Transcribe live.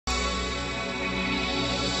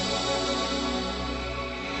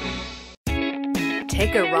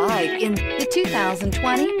Take a ride in the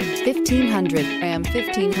 2020 1500. Ram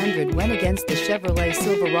 1500 went against the Chevrolet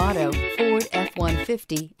Silverado, Ford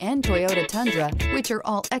F-150, and Toyota Tundra, which are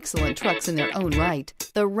all excellent trucks in their own right.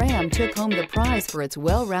 The Ram took home the prize for its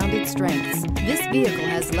well-rounded strengths. This vehicle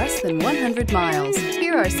has less than 100 miles.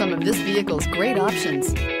 Here are some of this vehicle's great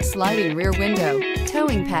options: sliding rear window,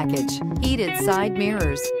 towing package, heated side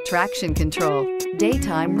mirrors, traction control,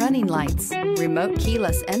 daytime running lights, remote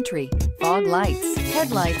keyless entry, fog lights,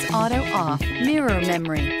 headlights auto off, mirror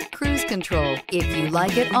memory, cruise control. If you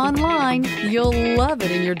like it online, you'll love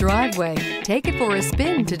it in your driveway. Take it for a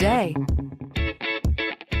spin today.